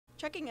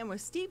Checking in with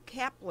Steve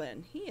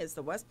Kaplan. He is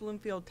the West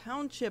Bloomfield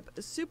Township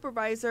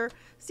Supervisor.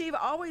 Steve,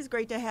 always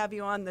great to have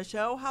you on the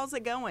show. How's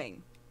it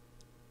going?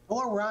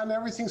 Hello, Ron.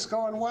 Everything's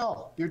going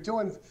well. You're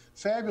doing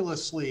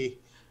fabulously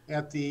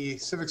at the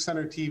Civic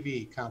Center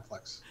TV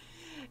complex.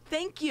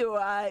 Thank you.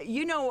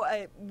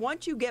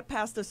 Once you get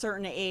past a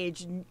certain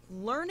age,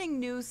 learning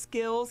new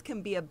skills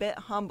can be a bit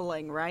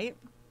humbling, right?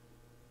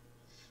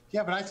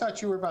 Yeah, but I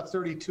thought you were about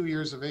 32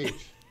 years of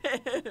age.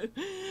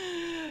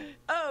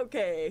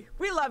 Okay,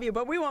 we love you,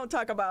 but we won't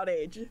talk about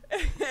age.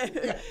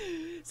 Yeah.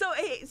 So,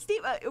 hey,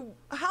 Steve,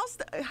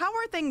 how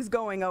are things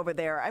going over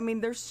there? I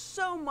mean, there's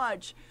so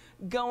much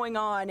going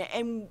on,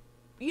 and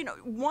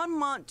 1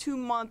 month, 2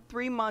 month,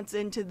 3 months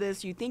into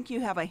this, you think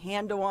you have a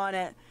handle on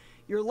it.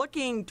 You're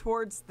looking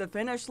towards the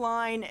finish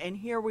line, and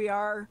here we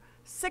are,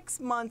 6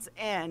 months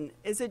in.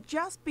 Is it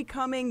just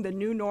becoming the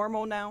new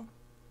normal now?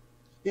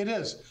 It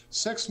is.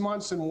 6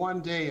 months and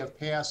 1 day have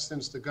passed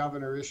since the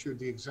governor issued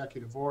the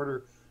executive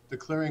order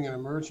declaring an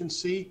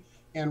emergency.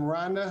 And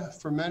Rhonda,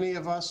 for many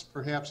of us,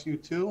 perhaps you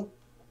too,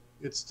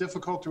 it's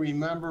difficult to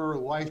remember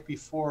life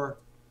before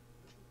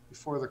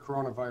the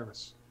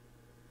coronavirus.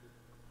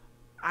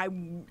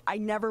 I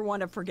never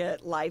want to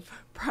forget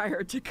life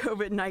prior to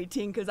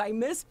COVID-19 because I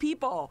miss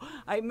people.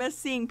 I miss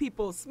seeing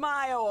people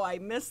smile. I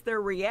miss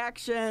their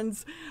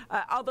reactions.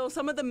 Although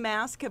some of the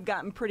masks have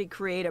gotten pretty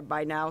creative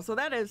by now. So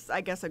that is, I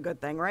guess, a good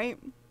thing, right?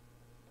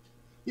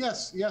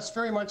 Yes,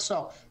 very much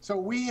so.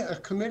 So a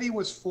committee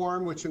was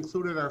formed, which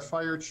included our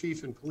fire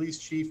chief and police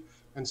chief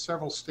and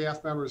several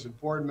staff members and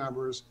board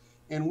members.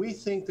 And we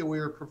think that we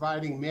are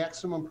providing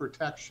maximum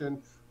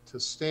protection to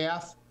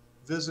staff,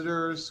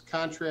 visitors,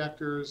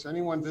 contractors,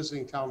 anyone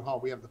visiting town hall.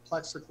 We have the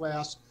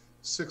plexiglass,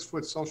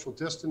 6-foot social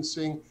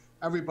distancing.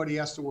 Everybody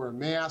has to wear a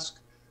mask.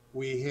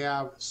 We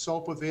have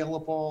soap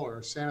available or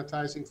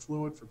sanitizing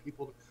fluid for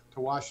people to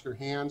wash their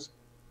hands.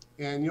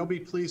 And you'll be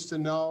pleased to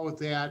know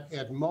that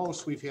at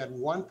most we've had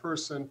one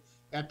person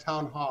at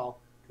town hall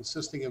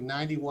consisting of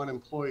 91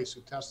 employees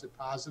who tested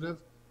positive,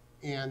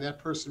 and that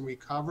person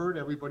recovered.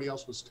 Everybody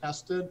else was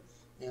tested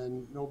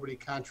and nobody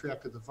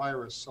contracted the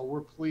virus. So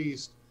we're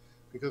pleased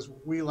because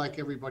we, like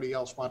everybody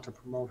else, want to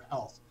promote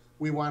health.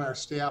 We want our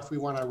staff, we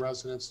want our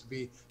residents to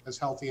be as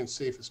healthy and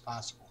safe as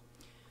possible.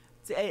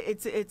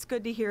 It's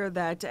good to hear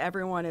that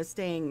everyone is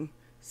staying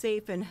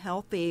safe and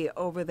healthy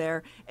over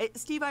there.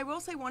 Steve, I will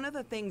say one of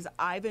the things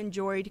I've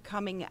enjoyed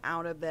coming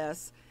out of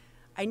this,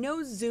 I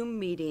know Zoom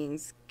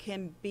meetings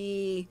can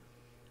be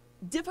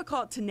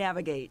difficult to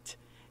navigate,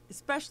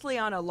 especially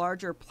on a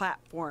larger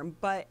platform,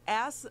 but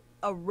as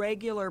a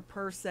regular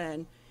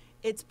person,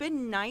 it's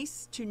been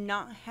nice to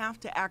not have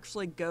to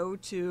actually go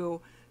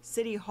to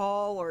City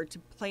Hall or to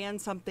plan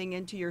something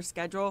into your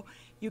schedule.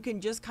 You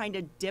can just kind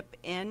of dip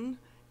in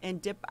and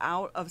dip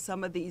out of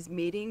some of these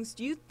meetings.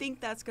 Do you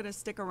think that's going to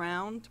stick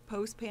around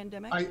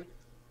post-pandemic?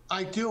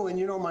 I do,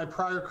 and my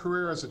prior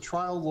career as a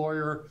trial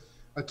lawyer,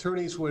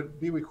 attorneys would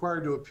be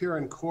required to appear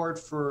in court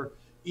for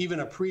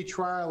even a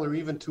pre-trial or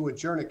even to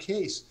adjourn a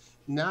case.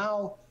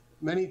 Now,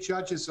 many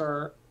judges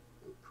are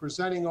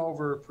presenting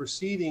over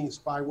proceedings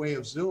by way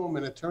of Zoom,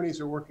 and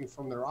attorneys are working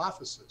from their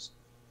offices.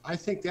 I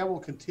think that will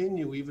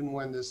continue even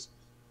when this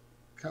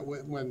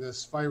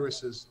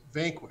virus is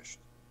vanquished.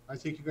 I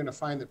think you're going to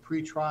find that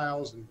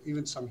pre-trials and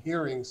even some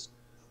hearings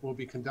will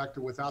be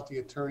conducted without the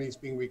attorneys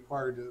being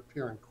required to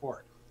appear in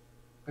court.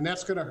 And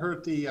that's going to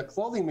hurt the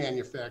clothing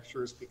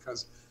manufacturers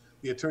because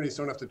the attorneys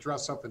don't have to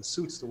dress up in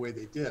suits the way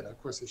they did.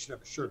 Of course, they should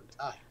have a shirt and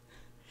tie.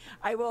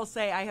 I will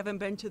say I haven't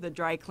been to the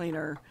dry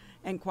cleaner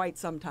in quite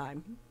some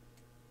time.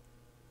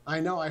 I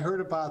know, I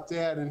heard about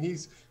that, and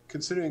he's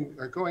considering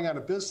going out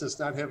of business,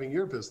 not having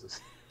your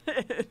business.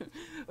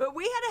 Well,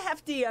 we had a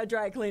hefty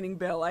dry cleaning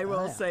bill, I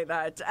will say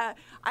that.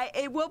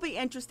 It will be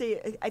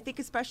interesting, I think,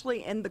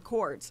 especially in the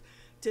courts,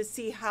 to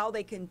see how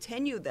they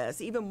continue this,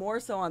 even more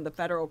so on the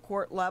federal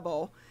court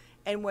level,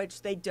 in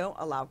which they don't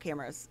allow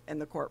cameras in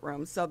the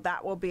courtroom. So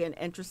that will be an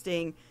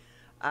interesting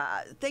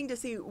thing to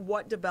see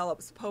what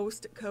develops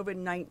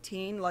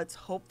post-COVID-19. Let's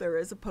hope there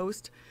is a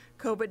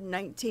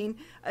post-COVID-19.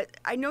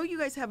 I know you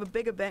guys have a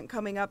big event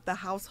coming up, the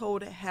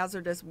Household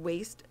Hazardous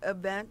Waste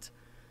event.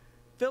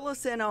 Fill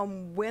us in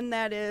on when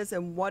that is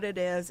and what it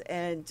is.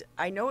 And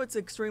I know it's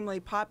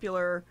extremely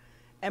popular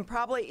and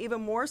probably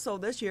even more so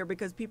this year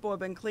because people have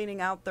been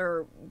cleaning out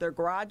their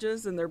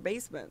garages and their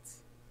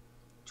basements.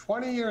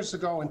 20 years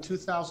ago in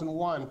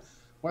 2001,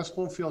 West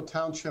Bloomfield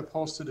Township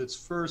hosted its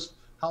first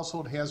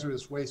Household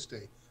Hazardous Waste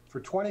Day.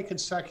 For 20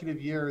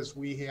 consecutive years,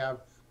 we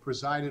have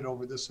presided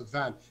over this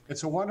event.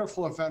 It's a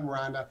wonderful event,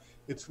 Rhonda.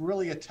 It's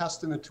really a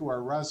testament to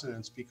our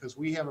residents because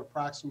we have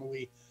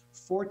approximately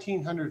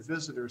 1,400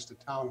 visitors to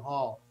Town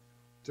Hall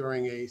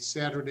during a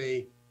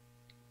Saturday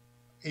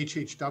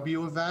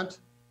HHW event,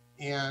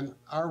 and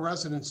our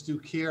residents do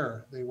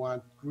care. They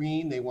want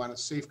green, they want a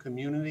safe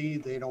community,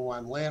 they don't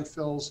want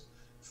landfills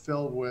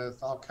filled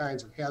with all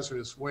kinds of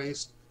hazardous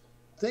waste.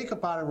 Think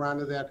about it,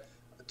 Rhonda, that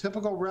a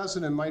typical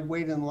resident might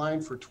wait in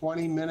line for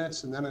 20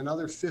 minutes and then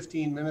another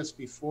 15 minutes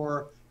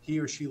before he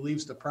or she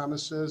leaves the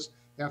premises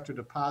after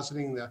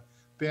depositing the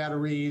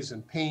batteries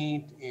and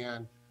paint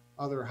and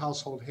other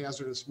household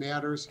hazardous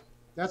matters.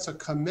 That's a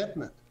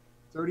commitment,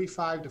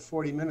 35 to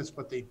 40 minutes,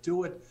 but they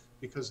do it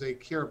because they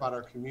care about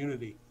our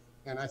community.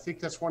 And I think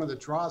that's one of the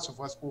draws of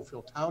West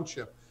Bloomfield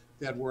Township,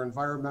 that we're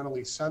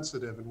environmentally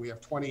sensitive, and we have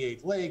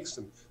 28 lakes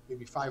and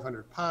maybe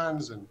 500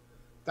 ponds and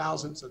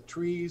thousands of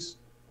trees.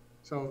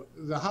 So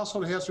the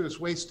Household Hazardous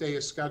Waste Day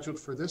is scheduled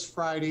for this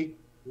Friday,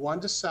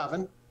 1 to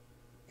 7,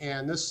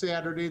 and this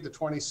Saturday, the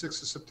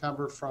 26th of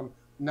September, from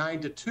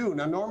 9 to 2.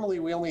 Now, normally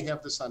we only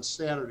have this on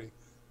Saturday,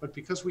 but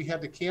because we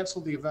had to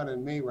cancel the event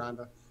in May,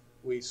 Rhonda,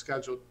 we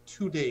scheduled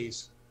 2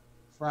 days,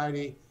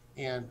 Friday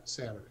and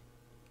Saturday.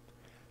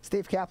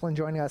 Steve Kaplan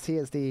joining us. He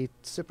is the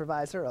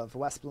supervisor of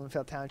West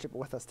Bloomfield Township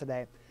with us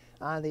today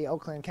on the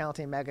Oakland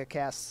County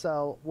MegaCast.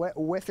 So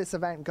with this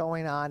event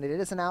going on, it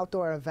is an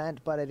outdoor event,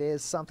 but it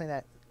is something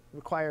that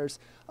requires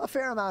a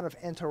fair amount of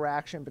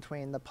interaction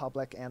between the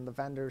public and the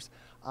vendors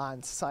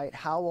on site.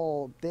 How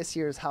will this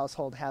year's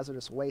Household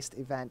Hazardous Waste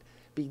event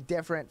be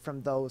different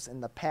from those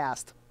in the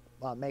past,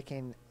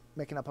 making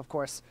up, of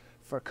course,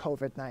 for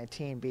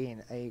COVID-19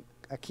 being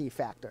a key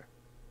factor?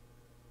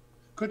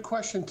 Good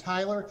question,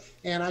 Tyler.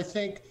 And I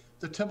think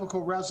the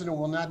typical resident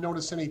will not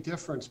notice any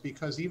difference,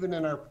 because even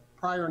in our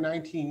prior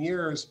 19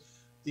 years,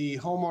 the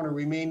homeowner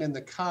remained in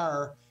the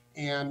car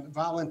and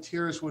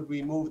volunteers would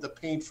remove the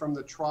paint from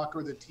the truck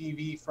or the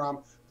TV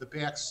from the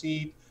back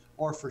seat,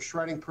 or for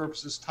shredding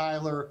purposes,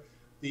 Tyler,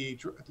 the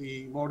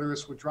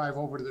motorist would drive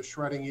over to the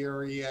shredding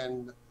area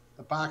and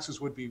the boxes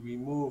would be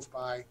removed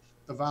by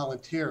the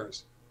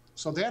volunteers.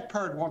 So that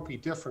part won't be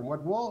different.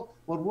 What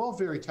will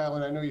vary, Tyler,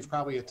 and I know you've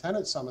probably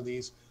attended some of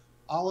these,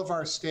 all of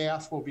our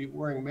staff will be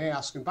wearing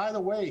masks. And by the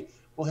way,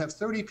 we'll have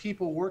 30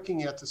 people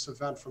working at this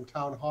event from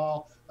Town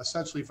Hall,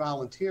 essentially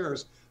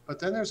volunteers. But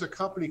then there's a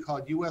company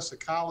called US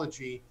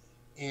Ecology,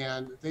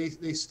 and they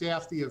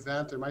staff the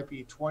event. There might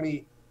be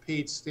 20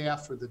 paid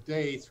staff for the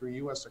day through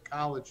US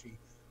Ecology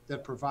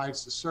that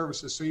provides the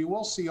services. So you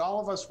will see all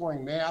of us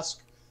wearing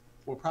masks.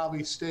 We'll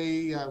probably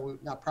stay, we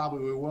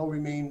will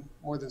remain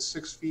more than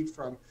 6 feet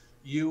from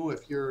you.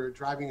 If you're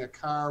driving a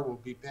car, we'll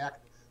be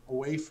back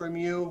away from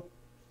you.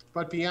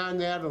 But beyond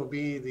that, it'll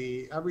be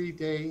the every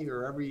day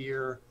or every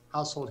year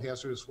Household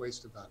Hazardous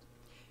Waste event.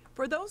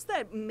 For those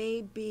that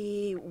may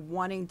be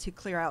wanting to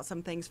clear out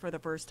some things for the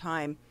first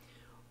time,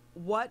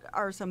 what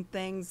are some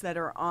things that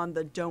are on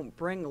the don't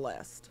bring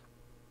list?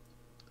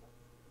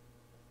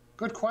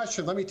 Good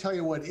question. Let me tell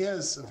you what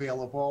is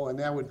available, and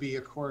that would be,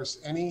 of course,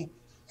 any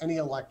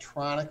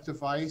electronic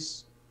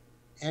device,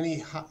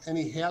 any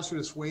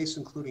hazardous waste,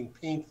 including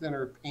paint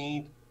thinner,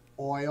 paint,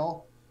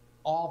 oil,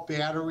 all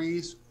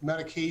batteries,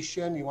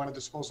 medication. You want to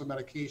dispose of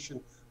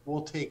medication,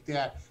 we'll take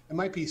that. It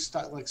might be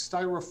like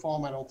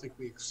styrofoam, I don't think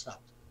we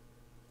accept.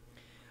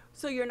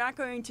 So you're not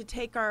going to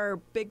take our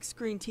big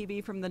screen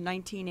TV from the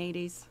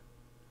 1980s?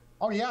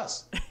 Oh,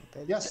 yes.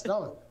 Yes,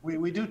 no,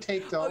 we do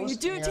take those. Oh, you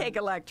do take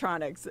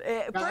electronics.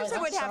 First,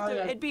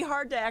 it'd be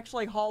hard to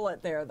actually haul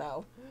it there,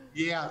 though.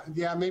 Yeah,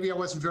 maybe I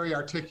wasn't very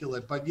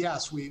articulate, but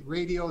yes,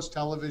 radios,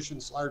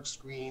 televisions, large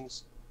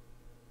screens,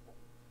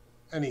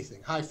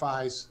 anything,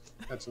 hi-fis,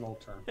 that's an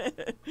old term.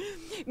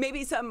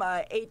 Maybe some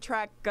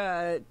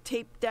 8-track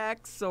tape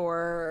decks,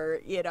 or,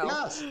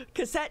 yes,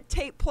 cassette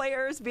tape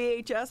players,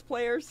 VHS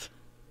players.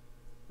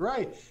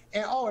 Right,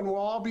 and we'll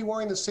all be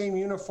wearing the same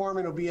uniform.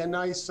 It'll be a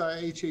nice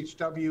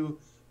HHW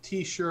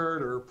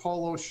T-shirt or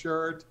polo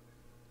shirt,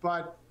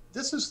 but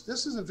this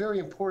is a very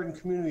important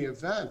community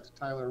event,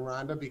 Tyler and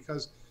Rhonda,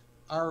 because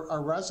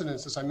our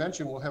residents, as I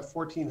mentioned, will have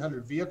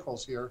 1,400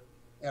 vehicles here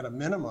at a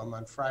minimum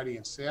on Friday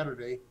and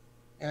Saturday,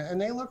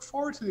 and they look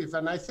forward to the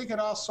event. And I think it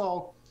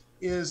also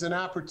is an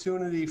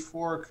opportunity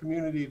for a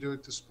community to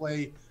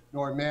display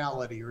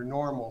normality or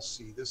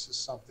normalcy. This is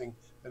something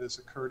that has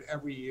occurred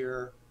every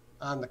year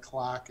on the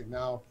clock, and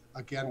now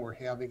again we're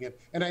having it.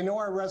 And I know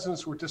our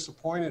residents were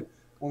disappointed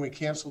when we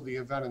canceled the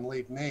event in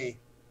late May,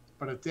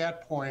 but at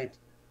that point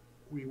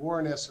we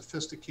weren't as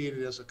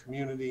sophisticated as a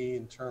community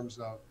in terms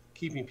of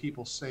keeping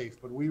people safe.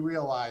 But we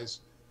realize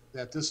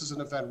that this is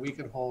an event we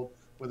can hold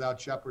without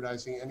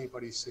jeopardizing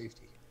anybody's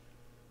safety.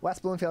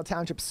 West Bloomfield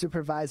Township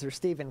Supervisor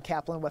Stephen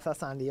Kaplan with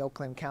us on the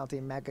Oakland County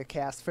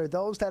MegaCast. For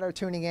those that are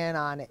tuning in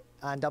on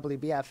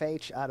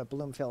WBFH out of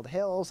Bloomfield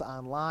Hills,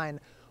 online,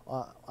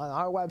 on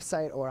our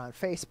website or on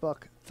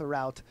Facebook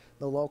throughout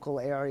the local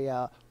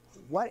area,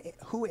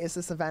 who is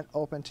this event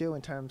open to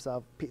in terms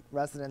of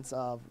residents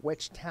of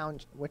which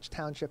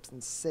townships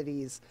and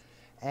cities,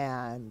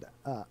 and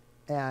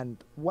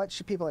what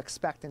should people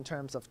expect in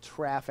terms of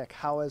traffic?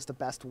 What is the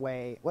best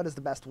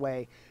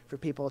way for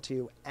people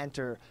to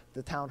enter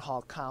the town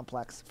hall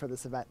complex for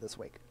this event this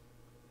week?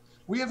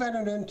 We have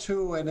entered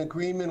into an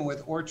agreement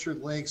with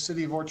Orchard Lake,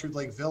 City of Orchard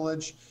Lake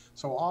Village,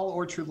 so all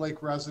Orchard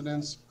Lake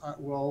residents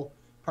will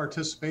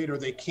participate, or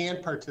they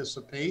can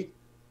participate,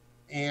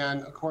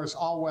 and of course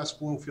all West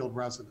Bloomfield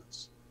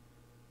residents.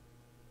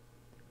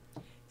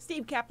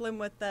 Steve Kaplan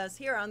with us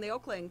here on the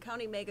Oakland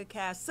County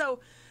MegaCast. So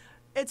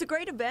it's a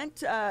great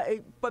event,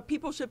 but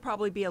people should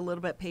probably be a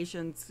little bit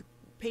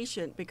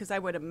patient, because I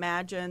would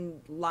imagine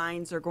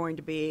lines are going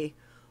to be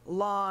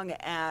long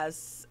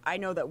as I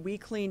know that we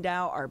cleaned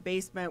out our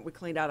basement, we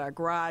cleaned out our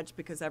garage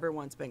because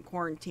everyone's been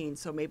quarantined.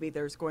 So maybe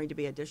there's going to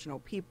be additional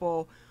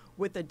people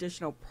with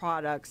additional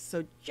products.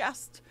 So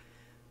just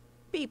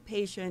be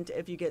patient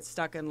if you get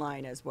stuck in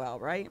line as well,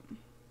 right?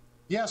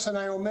 Yes, and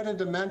I omitted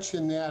to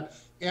mention that,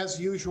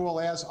 as usual,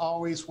 as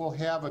always, we'll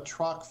have a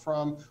truck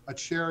from a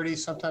charity.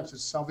 Sometimes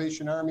it's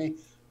Salvation Army.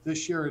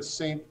 This year it's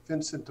St.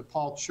 Vincent de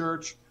Paul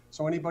Church.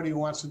 So anybody who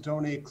wants to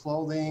donate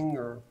clothing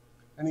or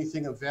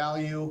anything of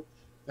value,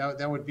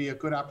 that would be a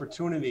good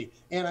opportunity.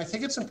 And I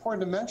think it's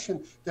important to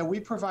mention that we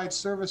provide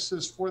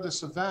services for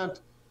this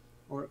event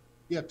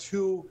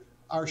to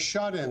our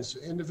shut-ins,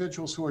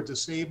 individuals who are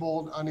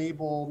disabled,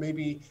 unable,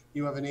 maybe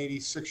you have an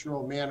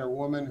 86-year-old man or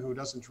woman who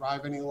doesn't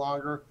drive any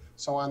longer.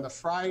 So on the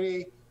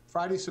Friday,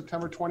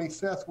 September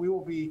 25th, we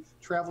will be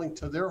traveling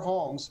to their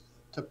homes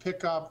to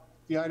pick up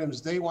the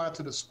items they want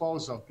to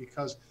dispose of,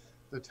 because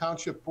the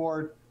Township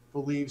Board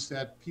believes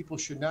that people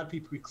should not be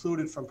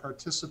precluded from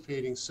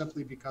participating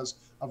simply because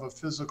of a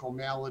physical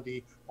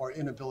malady or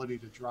inability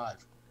to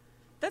drive.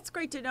 That's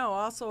great to know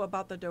also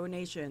about the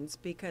donations,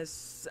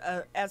 because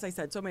as I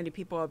said, so many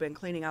people have been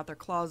cleaning out their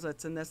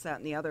closets and this, that,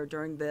 and the other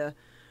during the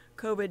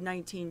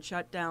COVID-19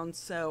 shutdown.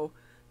 So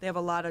they have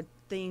a lot of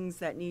things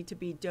that need to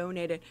be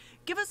donated.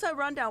 Give us a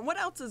rundown. What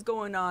else is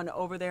going on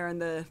over there in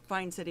the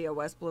fine city of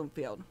West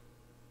Bloomfield?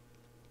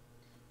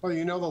 Well,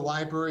 the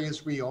library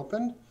is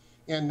reopened,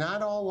 and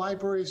not all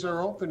libraries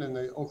are open in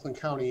the Oakland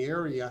County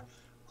area.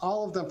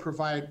 All of them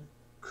provide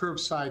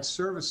curbside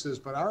services,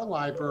 but our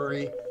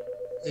library,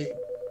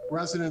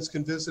 residents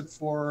can visit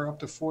for up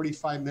to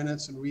 45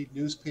 minutes and read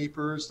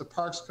newspapers. The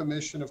Parks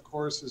Commission, of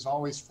course, is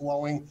always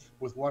flowing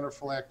with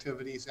wonderful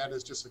activities. That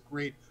is just a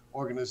great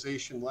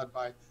organization led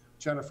by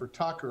Jennifer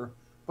Tucker.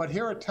 But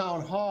here at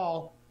Town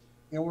Hall,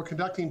 we're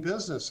conducting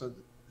business. So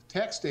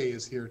tax day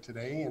is here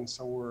today, and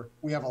so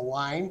we have a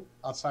line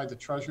outside the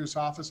treasurer's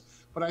office.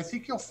 But I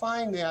think you'll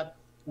find that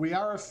we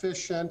are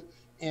efficient,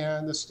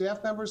 and the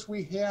staff members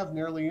we have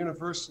nearly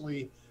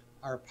universally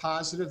are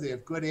positive. They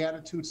have good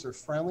attitudes. They're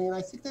friendly, and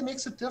I think that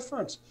makes a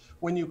difference.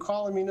 When you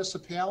call a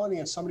municipality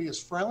and somebody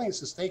is friendly and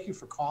says, "Thank you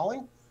for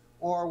calling,"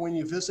 or when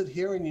you visit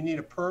here and you need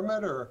a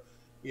permit or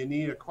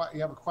you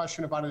have a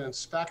question about an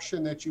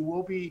inspection, that you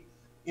will be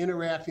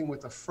interacting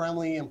with a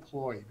friendly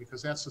employee,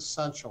 because that's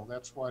essential.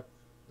 That's what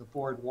the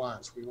board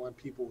wants. We want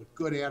people with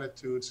good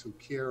attitudes who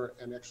care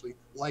and actually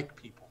like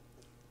people.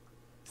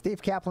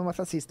 Steve Kaplan with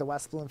us. He's the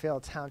West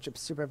Bloomfield Township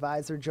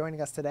Supervisor,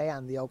 joining us today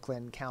on the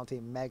Oakland County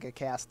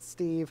MegaCast.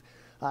 Steve,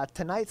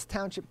 tonight's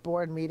Township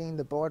Board meeting,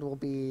 the board will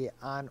be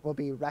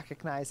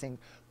recognizing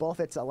both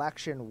its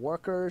election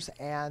workers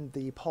and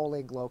the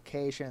polling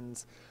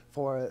locations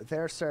for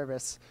their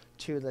service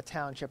to the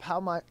township. How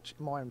much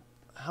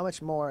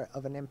more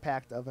of an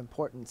impact of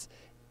importance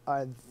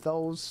are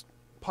those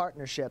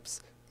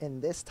partnerships in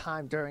this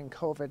time during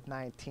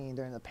COVID-19,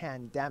 during the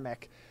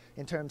pandemic,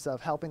 in terms of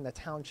helping the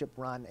township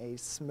run a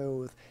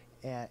smooth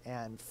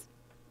and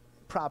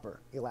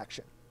proper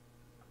election?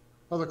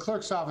 Well, the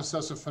clerk's office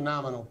does a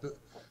phenomenal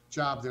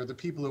job there. The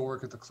people who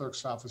work at the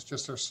clerk's office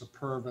just are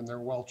superb, and they're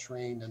well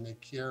trained, and they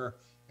care,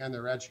 and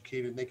they're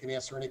educated, and they can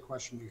answer any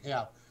question you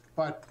have.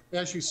 But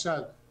as you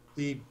said,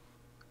 the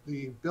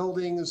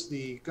buildings,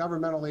 the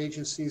governmental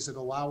agencies that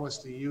allow us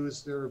to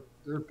use their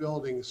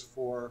buildings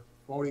for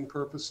voting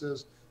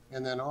purposes,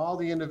 and then all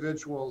the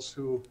individuals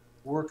who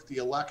work the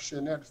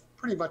election at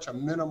pretty much a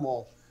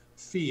minimal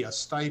fee, a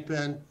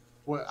stipend.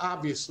 Well,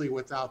 obviously,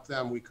 without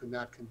them, we could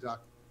not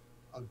conduct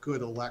a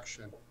good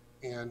election.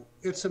 And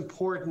it's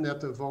important that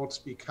the votes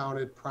be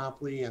counted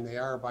promptly, and they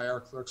are by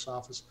our clerk's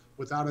office.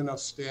 Without enough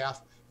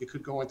staff, it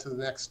could go into the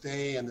next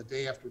day and the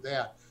day after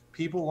that.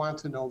 People want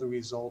to know the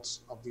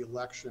results of the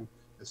election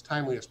as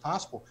timely as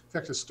possible. In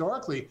fact,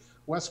 historically,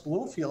 West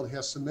Bloomfield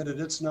has submitted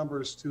its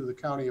numbers to the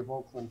County of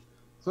Oakland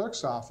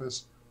clerk's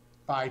office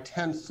by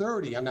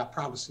 10:30. I'm not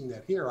promising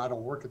that here. I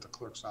don't work at the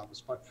clerk's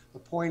office, but the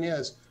point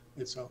is,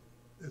 it's a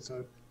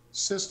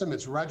system.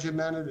 It's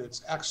regimented.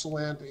 It's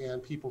excellent,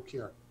 and people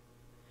care.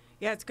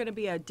 Yeah, it's going to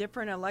be a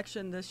different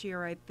election this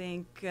year, I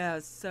think.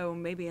 So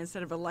maybe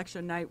instead of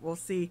election night, we'll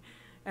see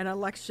an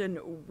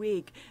election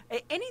week.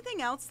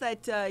 Anything else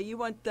that you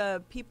want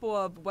the people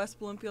of West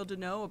Bloomfield to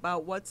know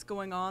about what's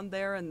going on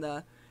there in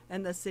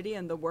the city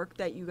and the work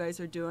that you guys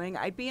are doing?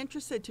 I'd be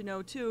interested to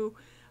know too,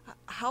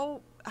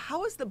 how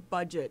is the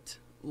budget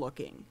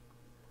looking?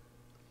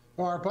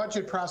 Well, our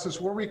budget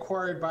process, we're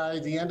required by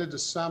the end of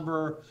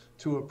December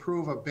to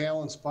approve a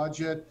balanced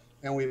budget,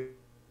 and we've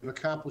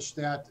accomplished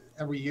that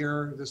every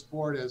year. This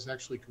board has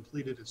actually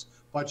completed its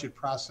budget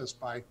process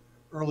by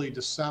early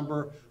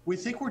December. We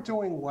think we're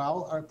doing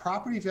well. Our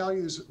property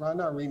values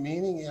are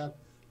remaining at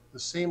the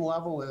same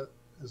level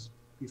as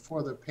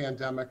before the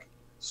pandemic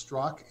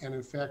struck, and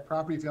in fact,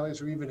 property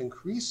values are even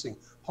increasing.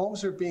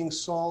 Homes are being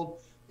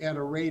sold at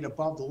a rate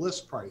above the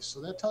list price. So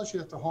that tells you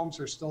that the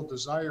homes are still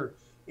desired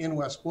in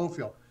West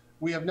Bloomfield.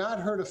 We have not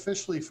heard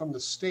officially from the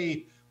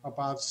state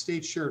about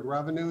state shared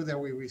revenue that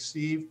we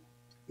received.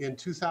 In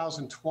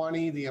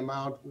 2020, the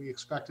amount we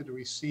expected to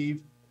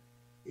receive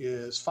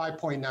is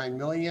 $5.9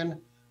 million.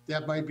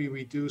 that might be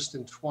reduced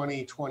in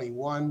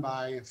 2021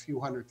 by a few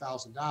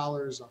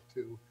 $100,000 up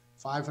to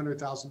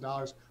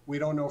 $500,000. We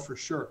don't know for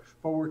sure,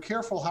 but we're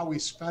careful how we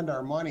spend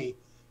our money.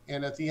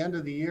 And at the end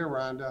of the year,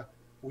 Rhonda,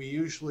 we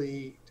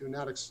usually do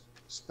not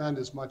spend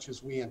as much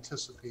as we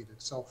anticipated.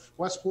 So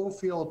West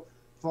Bloomfield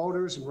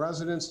voters and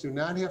residents do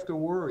not have to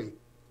worry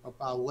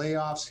about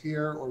layoffs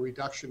here or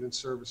reduction in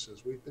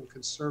services. We've been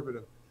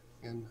conservative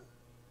in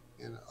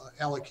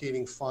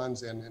allocating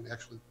funds and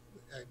actually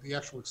the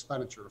actual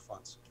expenditure of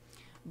funds.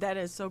 That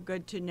is so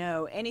good to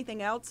know.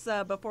 Anything else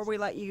before we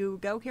let you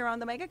go here on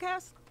the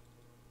MegaCast?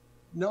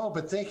 No,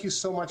 but thank you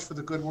so much for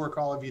the good work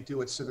all of you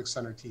do at Civic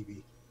Center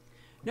TV.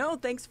 No,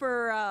 thanks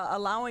for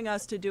allowing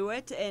us to do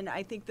it. And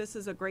I think this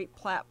is a great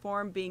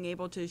platform, being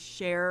able to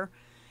share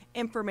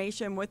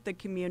information with the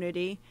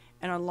community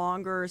in a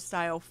longer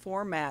style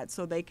format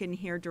so they can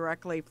hear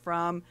directly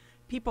from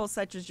people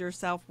such as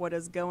yourself what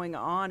is going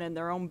on in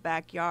their own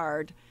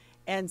backyard.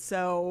 And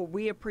so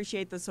we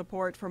appreciate the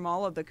support from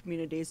all of the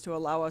communities to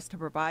allow us to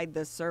provide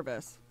this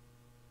service.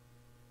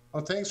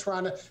 Well, thanks,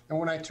 Rhonda. And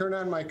when I turn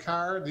on my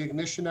car, the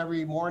ignition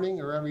every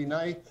morning or every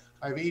night,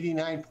 I have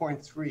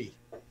 89.3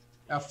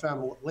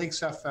 FM, Lakes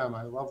FM.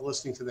 I love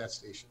listening to that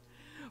station.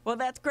 Well,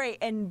 that's great.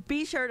 And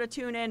be sure to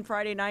tune in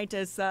Friday night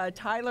as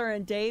Tyler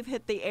and Dave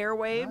hit the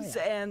airwaves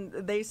and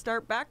they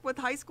start back with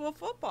high school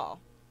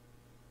football.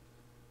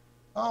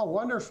 Oh,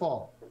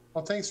 wonderful.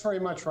 Well, thanks very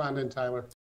much, Rhonda and Tyler.